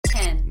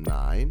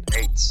9,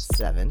 8,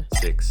 7,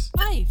 6,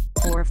 5,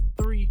 4,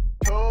 3,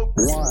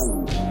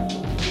 1.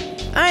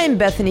 I'm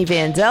Bethany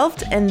Van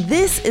Delft, and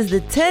this is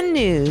the 10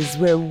 News,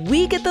 where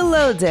we get the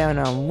lowdown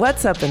on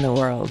what's up in the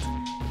world.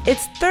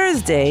 It's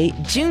Thursday,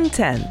 June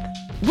 10th.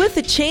 With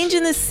the change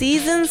in the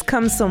seasons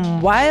comes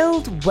some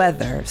wild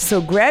weather,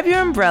 so grab your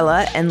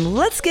umbrella and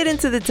let's get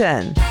into the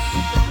 10.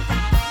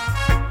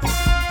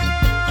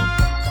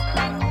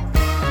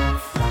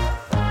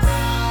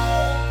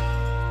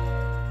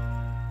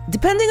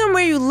 Depending on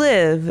where you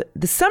live,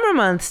 the summer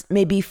months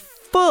may be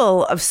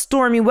full of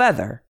stormy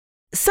weather.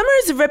 Summer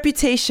has a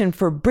reputation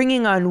for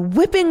bringing on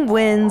whipping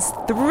winds,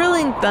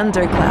 thrilling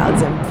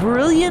thunderclouds, and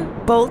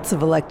brilliant bolts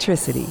of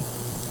electricity.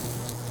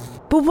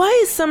 But why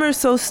is summer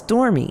so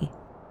stormy?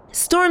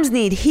 Storms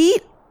need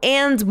heat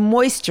and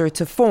moisture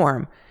to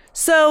form,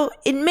 so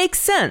it makes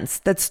sense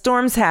that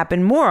storms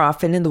happen more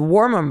often in the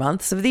warmer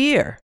months of the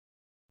year.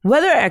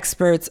 Weather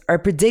experts are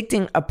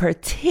predicting a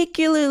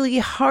particularly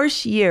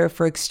harsh year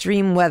for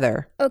extreme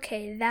weather.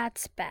 Okay,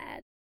 that's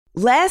bad.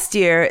 Last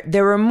year,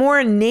 there were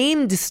more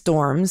named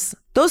storms,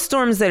 those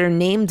storms that are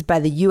named by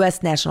the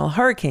U.S. National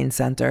Hurricane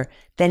Center,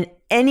 than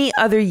any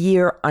other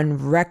year on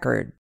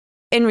record.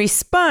 In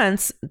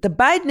response, the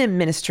Biden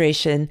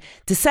administration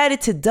decided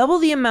to double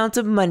the amount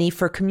of money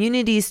for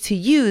communities to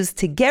use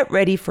to get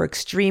ready for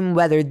extreme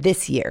weather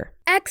this year.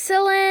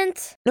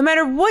 Excellent! No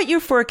matter what your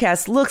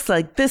forecast looks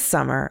like this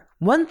summer,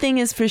 one thing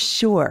is for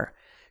sure.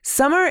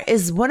 Summer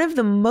is one of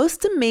the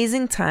most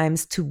amazing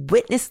times to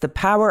witness the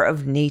power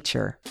of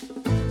nature.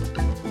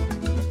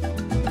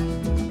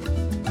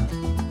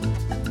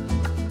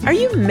 Are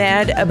you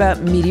mad about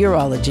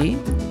meteorology?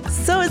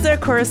 So is our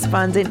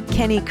correspondent,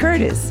 Kenny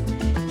Curtis.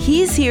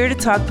 He's here to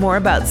talk more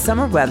about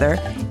summer weather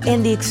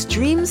and the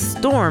extreme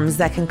storms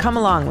that can come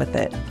along with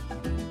it.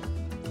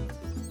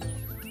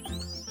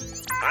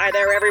 Hi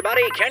there,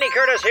 everybody. Kenny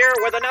Curtis here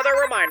with another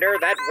reminder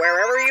that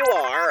wherever you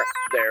are,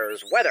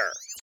 there's weather.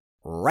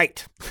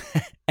 Right.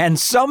 And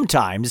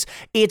sometimes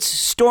it's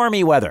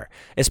stormy weather,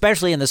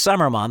 especially in the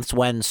summer months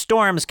when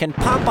storms can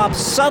pop up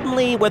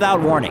suddenly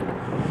without warning.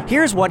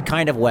 Here's what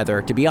kind of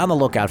weather to be on the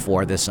lookout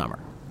for this summer.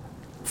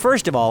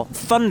 First of all,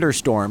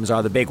 thunderstorms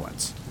are the big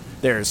ones.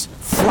 There's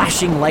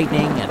flashing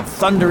lightning and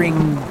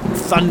thundering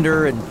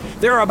thunder, and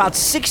there are about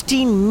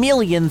 16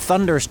 million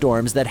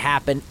thunderstorms that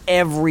happen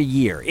every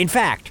year. In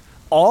fact,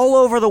 all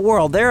over the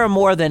world, there are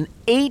more than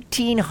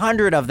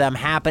 1,800 of them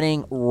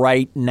happening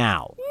right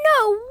now.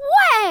 No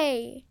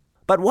way!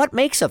 But what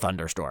makes a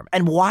thunderstorm,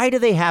 and why do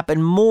they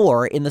happen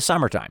more in the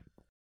summertime?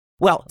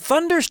 Well,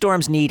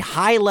 thunderstorms need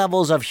high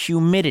levels of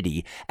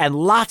humidity and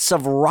lots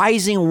of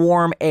rising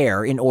warm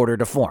air in order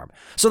to form.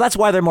 So that's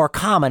why they're more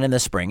common in the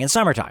spring and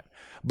summertime.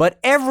 But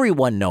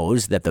everyone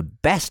knows that the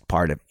best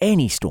part of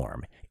any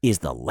storm is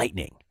the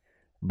lightning.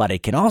 But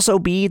it can also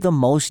be the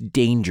most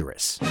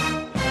dangerous.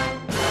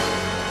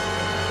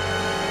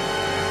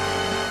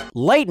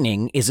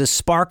 Lightning is a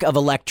spark of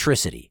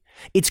electricity.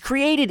 It's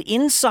created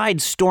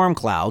inside storm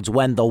clouds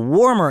when the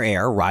warmer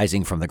air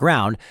rising from the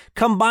ground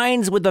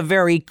combines with the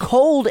very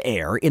cold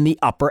air in the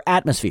upper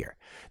atmosphere.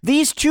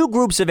 These two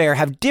groups of air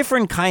have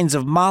different kinds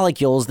of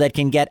molecules that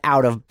can get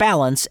out of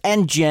balance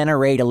and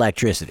generate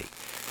electricity.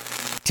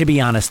 To be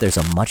honest, there's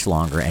a much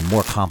longer and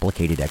more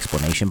complicated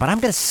explanation, but I'm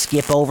going to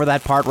skip over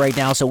that part right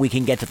now so we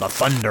can get to the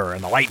thunder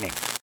and the lightning.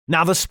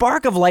 Now, the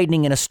spark of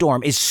lightning in a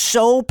storm is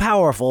so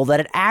powerful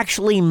that it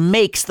actually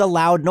makes the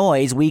loud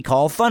noise we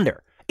call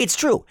thunder. It's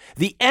true.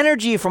 The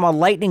energy from a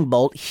lightning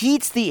bolt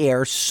heats the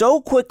air so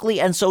quickly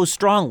and so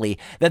strongly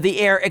that the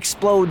air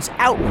explodes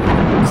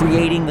outward,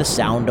 creating the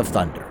sound of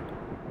thunder.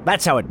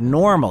 That's how it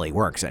normally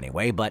works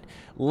anyway, but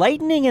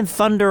lightning and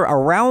thunder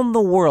around the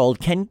world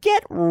can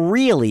get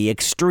really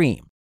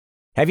extreme.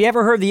 Have you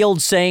ever heard the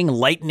old saying,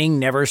 lightning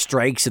never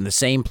strikes in the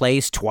same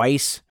place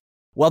twice?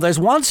 Well, there's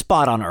one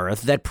spot on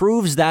Earth that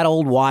proves that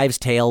old wives'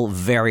 tale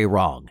very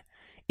wrong.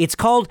 It's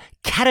called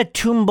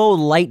Catatumbo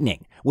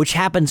lightning, which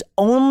happens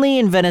only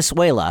in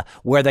Venezuela,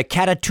 where the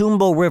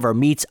Catatumbo River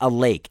meets a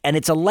lake, and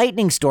it's a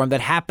lightning storm that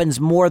happens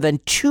more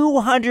than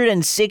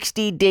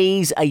 260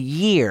 days a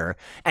year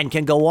and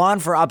can go on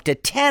for up to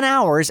 10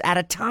 hours at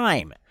a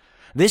time.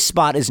 This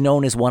spot is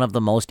known as one of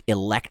the most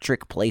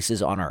electric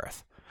places on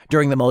Earth.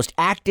 During the most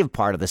active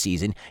part of the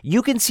season,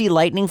 you can see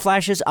lightning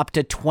flashes up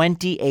to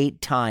 28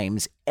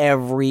 times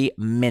every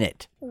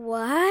minute.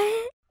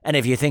 What? And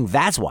if you think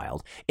that's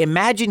wild,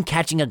 imagine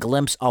catching a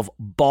glimpse of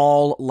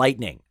ball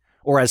lightning,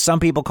 or as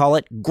some people call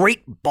it,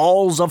 great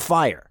balls of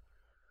fire.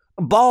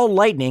 Ball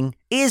lightning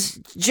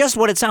is just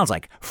what it sounds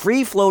like,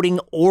 free-floating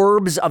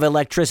orbs of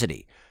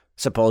electricity.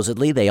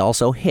 Supposedly, they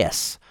also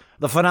hiss.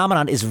 The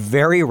phenomenon is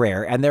very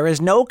rare, and there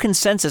is no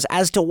consensus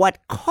as to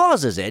what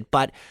causes it,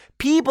 but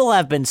people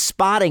have been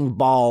spotting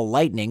ball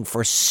lightning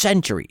for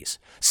centuries.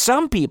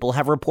 Some people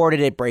have reported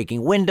it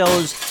breaking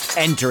windows,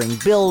 entering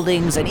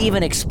buildings, and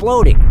even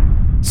exploding.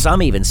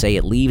 Some even say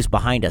it leaves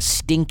behind a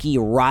stinky,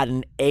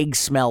 rotten egg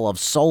smell of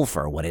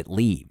sulfur when it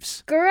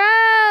leaves.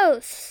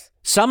 Gross!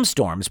 Some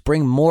storms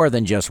bring more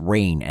than just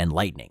rain and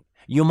lightning.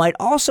 You might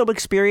also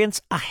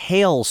experience a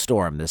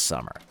hailstorm this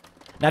summer.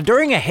 Now,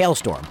 during a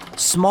hailstorm,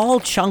 small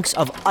chunks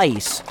of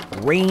ice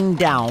rain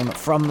down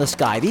from the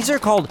sky. These are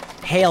called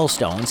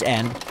hailstones,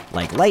 and,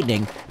 like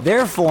lightning,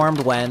 they're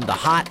formed when the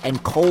hot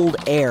and cold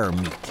air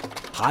meet.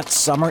 Hot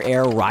summer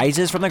air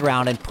rises from the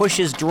ground and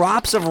pushes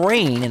drops of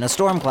rain in a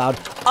storm cloud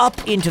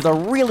up into the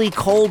really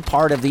cold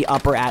part of the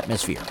upper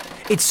atmosphere.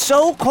 It's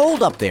so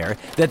cold up there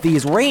that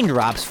these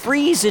raindrops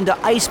freeze into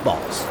ice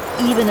balls,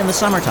 even in the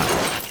summertime.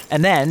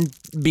 And then,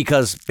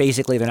 because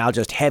basically they're now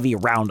just heavy,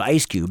 round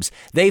ice cubes,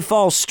 they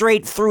fall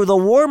straight through the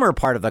warmer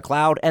part of the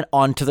cloud and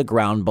onto the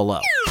ground below.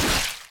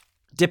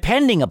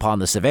 Depending upon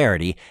the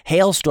severity,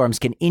 hailstorms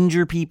can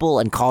injure people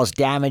and cause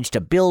damage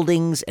to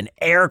buildings and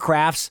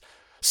aircrafts.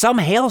 Some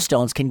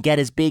hailstones can get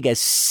as big as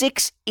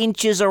 6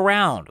 inches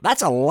around.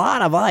 That's a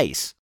lot of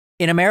ice.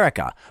 In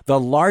America, the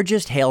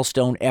largest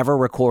hailstone ever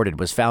recorded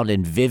was found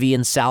in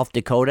Vivian, South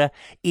Dakota.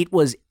 It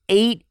was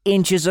 8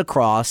 inches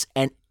across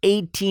and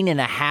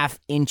 18.5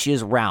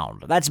 inches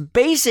round. That's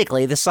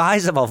basically the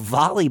size of a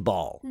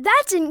volleyball.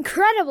 That's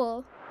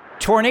incredible.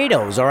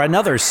 Tornadoes are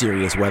another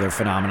serious weather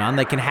phenomenon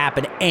that can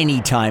happen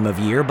any time of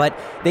year, but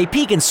they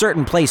peak in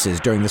certain places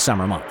during the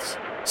summer months.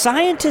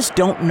 Scientists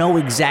don't know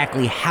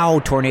exactly how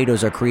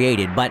tornadoes are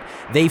created, but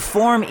they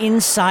form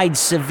inside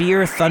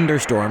severe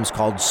thunderstorms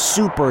called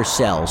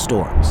supercell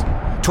storms.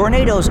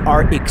 Tornadoes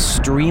are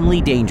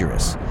extremely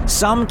dangerous.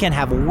 Some can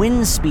have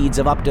wind speeds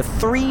of up to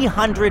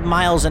 300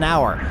 miles an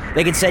hour.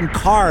 They can send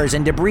cars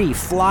and debris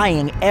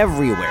flying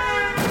everywhere.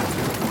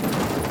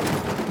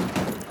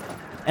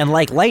 And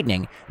like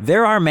lightning,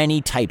 there are many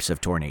types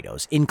of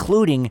tornadoes,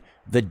 including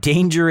the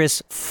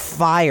dangerous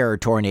fire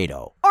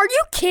tornado. Are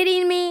you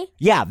kidding me?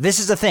 Yeah, this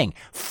is the thing.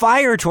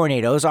 Fire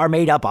tornadoes are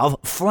made up of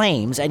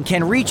flames and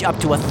can reach up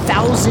to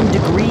 1,000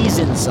 degrees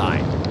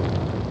inside.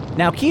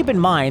 Now keep in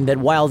mind that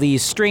while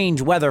these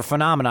strange weather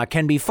phenomena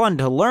can be fun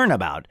to learn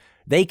about,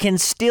 they can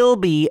still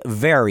be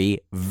very,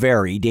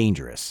 very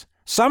dangerous.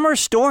 Summer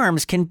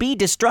storms can be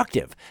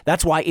destructive.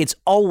 That's why it's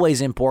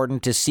always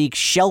important to seek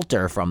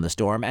shelter from the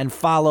storm and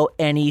follow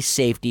any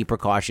safety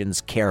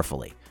precautions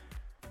carefully.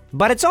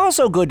 But it's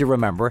also good to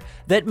remember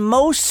that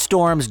most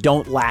storms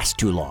don't last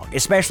too long,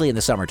 especially in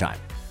the summertime.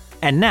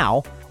 And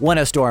now, when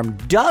a storm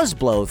does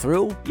blow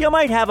through, you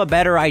might have a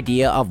better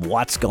idea of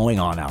what's going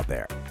on out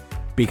there.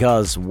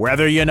 Because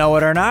whether you know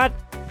it or not,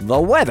 the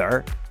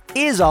weather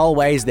is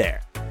always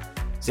there.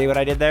 See what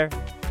I did there?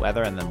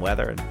 Weather and then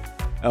weather and...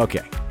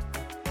 Okay.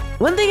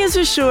 One thing is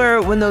for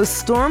sure, when those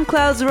storm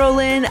clouds roll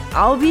in,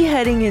 I'll be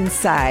heading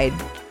inside.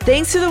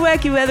 Thanks to the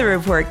Wacky Weather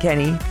Report,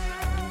 Kenny.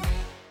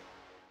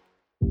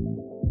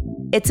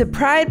 It's a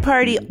Pride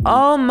party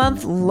all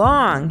month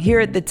long here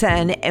at the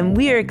 10, and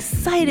we are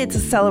excited to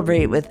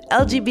celebrate with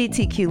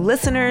LGBTQ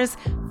listeners,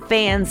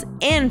 fans,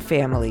 and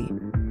family.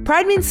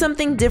 Pride means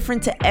something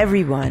different to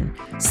everyone,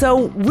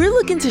 so we're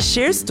looking to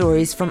share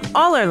stories from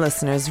all our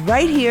listeners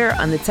right here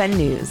on the 10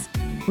 News.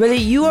 Whether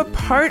you are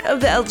part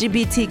of the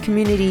LGBT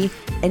community,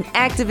 an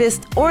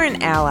activist, or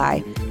an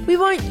ally, we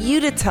want you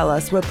to tell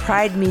us what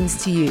Pride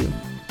means to you.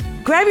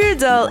 Grab your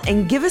adult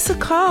and give us a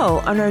call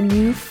on our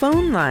new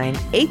phone line,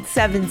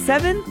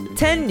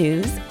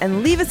 877-10-NEWS,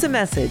 and leave us a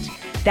message.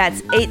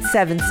 That's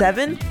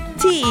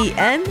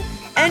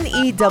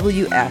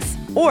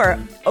 877-TENNEWS. Or,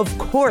 of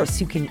course,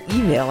 you can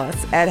email us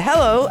at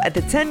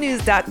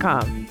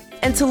hello@the10news.com.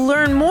 And to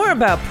learn more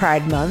about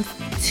Pride Month,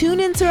 tune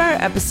into our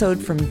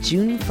episode from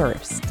June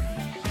 1st.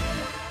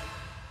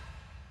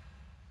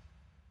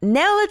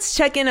 Now let's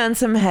check in on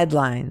some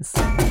headlines.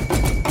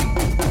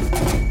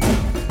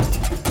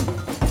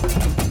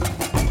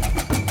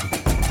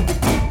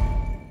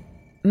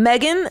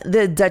 Meghan,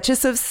 the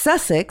Duchess of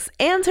Sussex,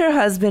 and her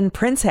husband,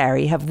 Prince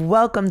Harry, have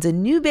welcomed a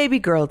new baby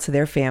girl to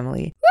their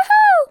family.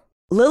 Woohoo!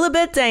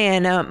 Lilibet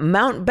Diana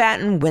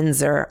Mountbatten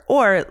Windsor,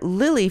 or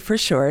Lily for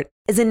short,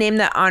 is a name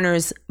that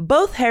honors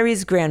both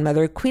Harry's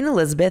grandmother, Queen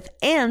Elizabeth,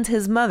 and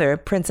his mother,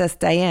 Princess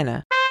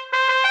Diana.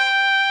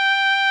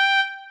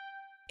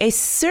 A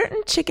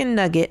certain chicken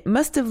nugget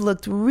must have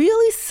looked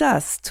really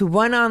sus to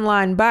one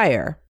online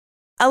buyer.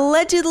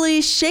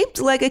 Allegedly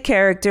shaped like a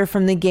character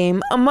from the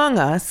game Among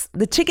Us,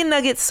 the chicken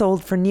nugget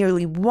sold for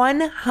nearly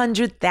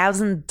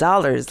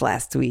 $100,000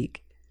 last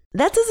week.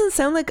 That doesn't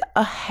sound like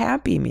a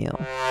Happy Meal.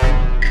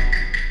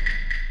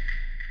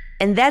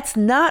 And that's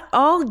not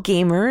all,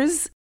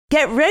 gamers.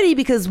 Get ready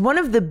because one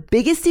of the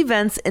biggest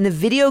events in the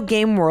video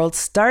game world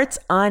starts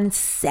on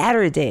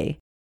Saturday.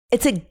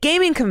 It's a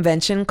gaming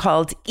convention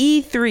called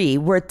E3,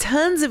 where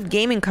tons of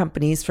gaming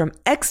companies from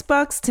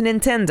Xbox to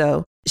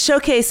Nintendo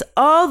showcase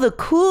all the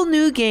cool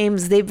new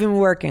games they've been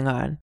working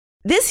on.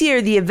 This year,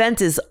 the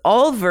event is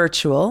all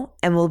virtual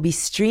and will be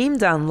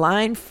streamed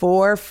online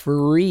for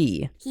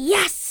free.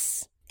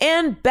 Yes!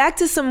 And back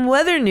to some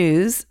weather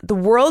news. The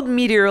World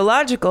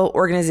Meteorological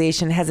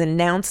Organization has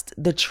announced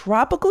the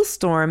tropical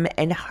storm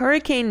and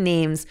hurricane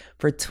names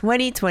for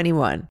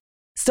 2021.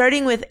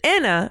 Starting with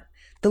Anna,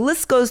 the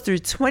list goes through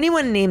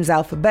 21 names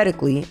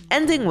alphabetically,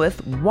 ending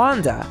with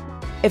Wanda.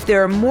 If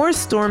there are more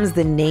storms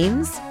than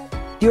names,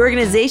 the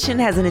organization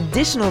has an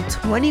additional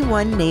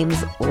 21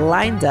 names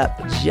lined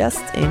up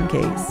just in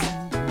case.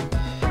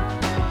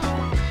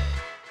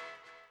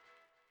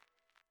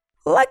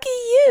 Lucky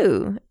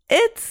you.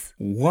 It's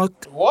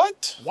What?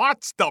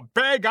 What's the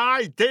big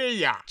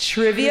idea?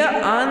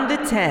 Trivia on the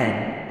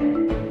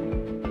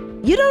 10.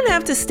 You don't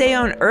have to stay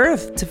on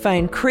Earth to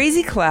find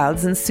crazy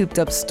clouds and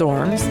souped-up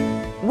storms.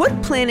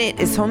 What planet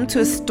is home to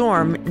a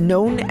storm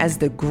known as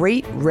the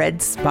Great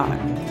Red Spot?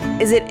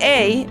 Is it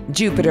A,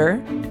 Jupiter,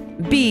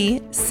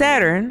 B,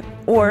 Saturn,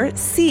 or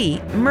C,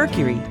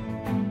 Mercury?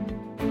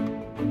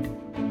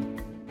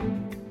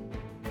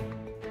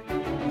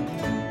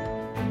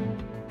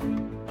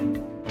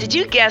 Did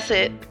you guess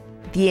it?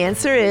 The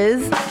answer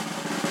is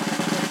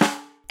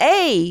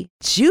A,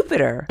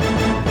 Jupiter.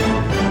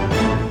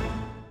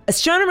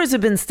 Astronomers have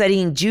been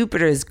studying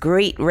Jupiter's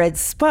Great Red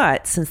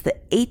Spot since the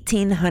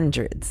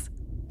 1800s.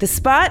 The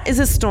spot is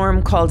a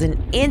storm called an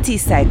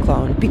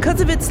anticyclone because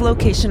of its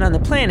location on the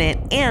planet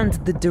and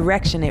the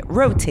direction it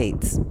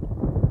rotates.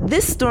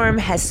 This storm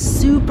has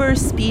super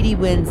speedy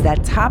winds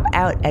that top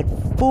out at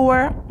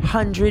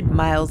 400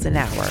 miles an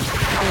hour.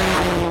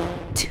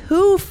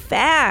 Too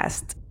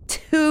fast,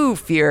 too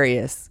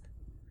furious.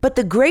 But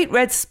the Great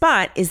Red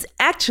Spot is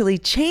actually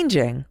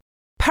changing.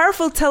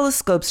 Powerful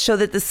telescopes show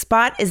that the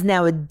spot is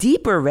now a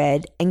deeper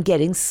red and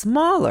getting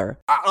smaller.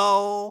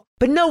 Uh-oh.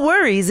 But no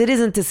worries, it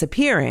isn't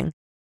disappearing.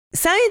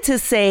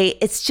 Scientists say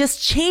it's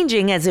just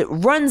changing as it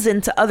runs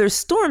into other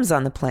storms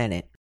on the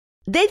planet.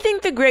 They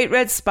think the Great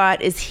Red Spot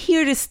is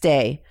here to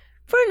stay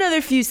for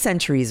another few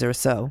centuries or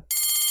so.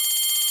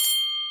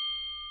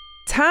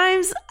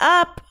 Time's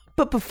up!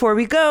 But before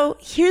we go,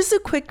 here's a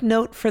quick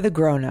note for the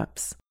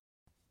grown-ups.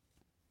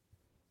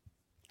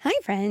 Hi,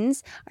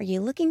 friends. Are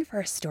you looking for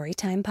a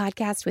storytime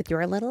podcast with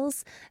your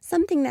littles?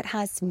 Something that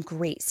has some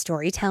great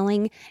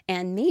storytelling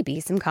and maybe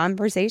some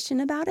conversation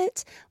about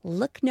it?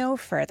 Look no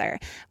further.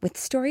 With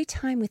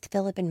Storytime with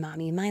Philip and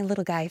Mommy, my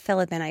little guy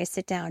Philip and I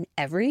sit down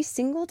every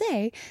single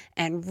day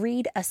and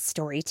read a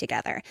story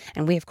together.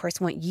 And we, of course,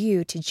 want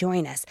you to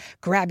join us.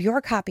 Grab your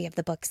copy of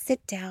the book,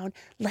 sit down,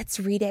 let's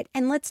read it,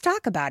 and let's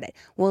talk about it.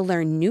 We'll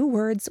learn new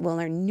words, we'll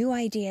learn new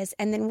ideas,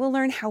 and then we'll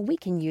learn how we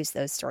can use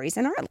those stories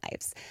in our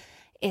lives.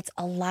 It's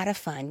a lot of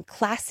fun.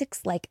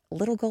 Classics like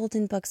Little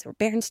Golden Books or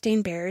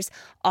Berenstain Bears,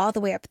 all the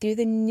way up through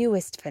the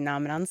newest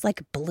phenomenons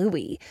like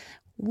Bluey.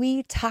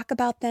 We talk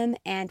about them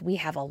and we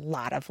have a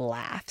lot of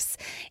laughs.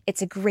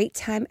 It's a great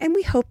time and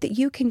we hope that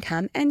you can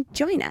come and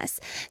join us.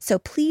 So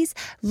please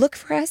look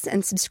for us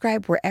and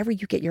subscribe wherever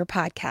you get your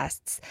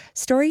podcasts.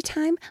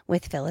 Storytime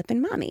with Philip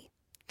and Mommy.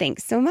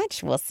 Thanks so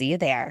much. We'll see you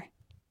there.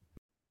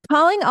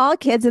 Calling all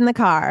kids in the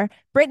car.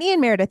 Brittany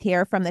and Meredith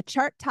here from the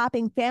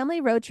chart-topping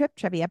Family Road Trip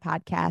Trivia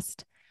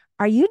Podcast.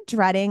 Are you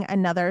dreading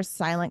another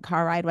silent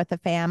car ride with the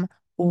fam?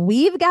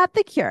 We've got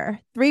the cure.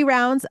 3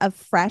 rounds of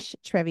fresh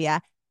trivia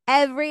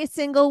every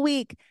single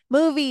week.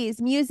 Movies,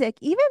 music,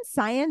 even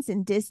science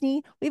and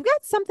Disney. We've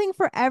got something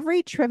for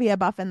every trivia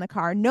buff in the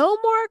car. No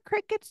more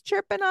crickets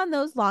chirping on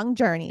those long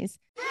journeys.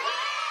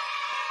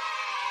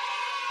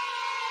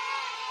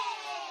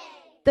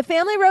 The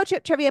Family Road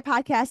Trip Trivia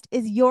Podcast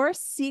is your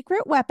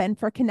secret weapon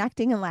for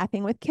connecting and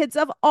laughing with kids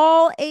of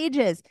all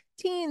ages.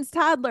 Teens,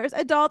 toddlers,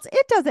 adults,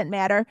 it doesn't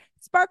matter.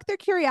 Spark their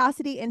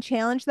curiosity and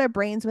challenge their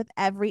brains with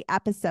every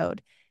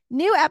episode.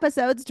 New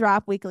episodes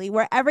drop weekly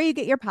wherever you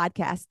get your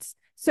podcasts.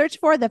 Search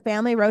for the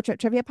Family Road Trip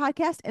Trivia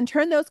Podcast and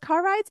turn those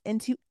car rides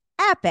into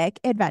epic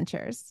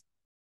adventures.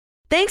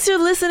 Thanks for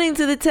listening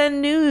to the 10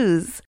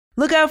 News.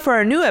 Look out for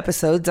our new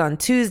episodes on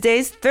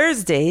Tuesdays,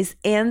 Thursdays,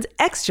 and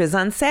extras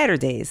on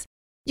Saturdays.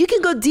 You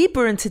can go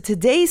deeper into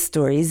today's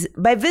stories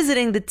by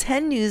visiting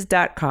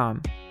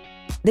the10news.com.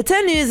 The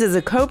 10 News is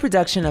a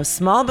co-production of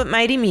Small But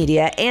Mighty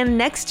Media and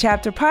Next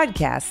Chapter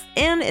Podcasts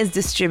and is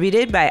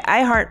distributed by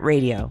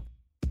iHeartRadio.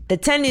 The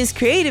 10 News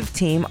creative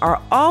team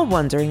are all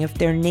wondering if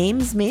their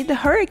names made the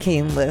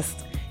hurricane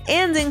list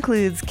and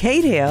includes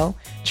Kate Hale,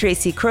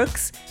 Tracy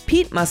Crooks,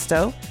 Pete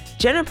Musto,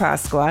 Jenna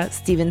Pasqua,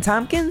 Stephen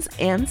Tompkins,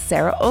 and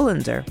Sarah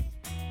Olander.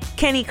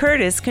 Kenny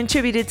Curtis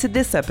contributed to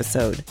this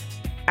episode.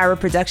 Our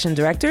production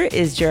director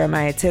is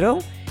Jeremiah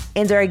Tittle,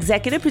 and our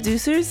executive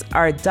producers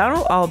are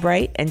Donald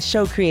Albright and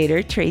show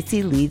creator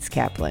Tracy Leeds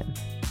Kaplan.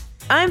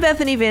 I'm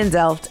Bethany Van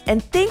Delft,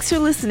 and thanks for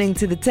listening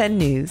to the 10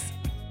 News.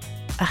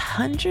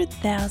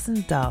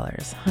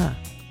 $100,000, huh?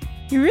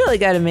 You really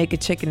got to make a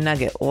chicken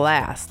nugget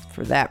last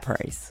for that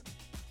price.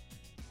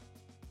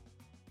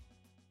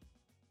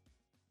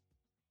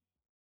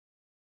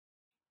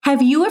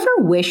 Have you ever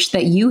wished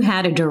that you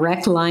had a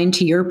direct line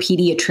to your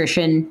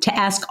pediatrician to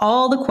ask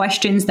all the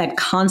questions that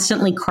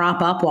constantly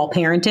crop up while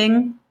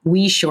parenting?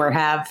 We sure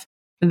have.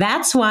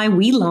 That's why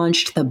we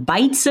launched the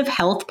Bites of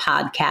Health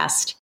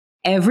podcast.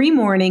 Every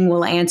morning,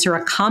 we'll answer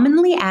a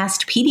commonly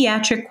asked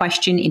pediatric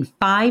question in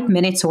 5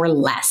 minutes or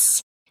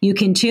less. You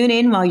can tune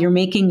in while you're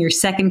making your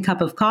second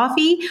cup of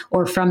coffee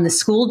or from the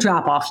school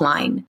drop-off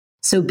line.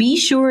 So be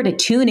sure to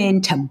tune in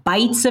to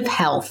Bites of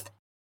Health,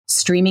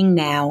 streaming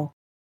now.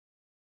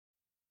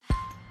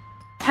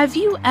 Have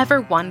you ever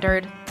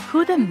wondered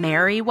who the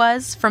Mary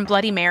was from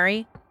Bloody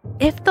Mary?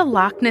 If the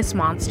Loch Ness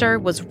Monster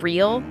was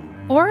real,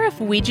 or if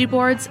Ouija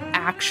boards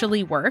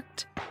actually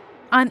worked?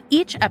 On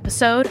each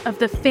episode of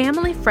the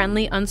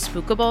family-friendly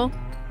Unspookable,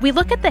 We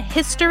look at the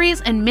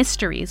histories and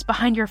mysteries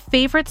behind your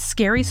favorite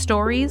scary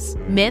stories,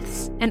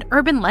 myths, and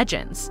urban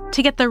legends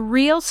to get the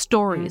real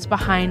stories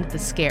behind the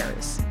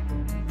scares.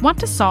 Want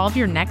to solve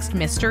your next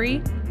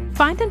mystery?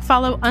 Find and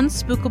follow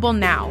Unspookable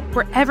now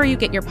wherever you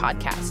get your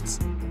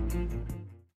podcasts.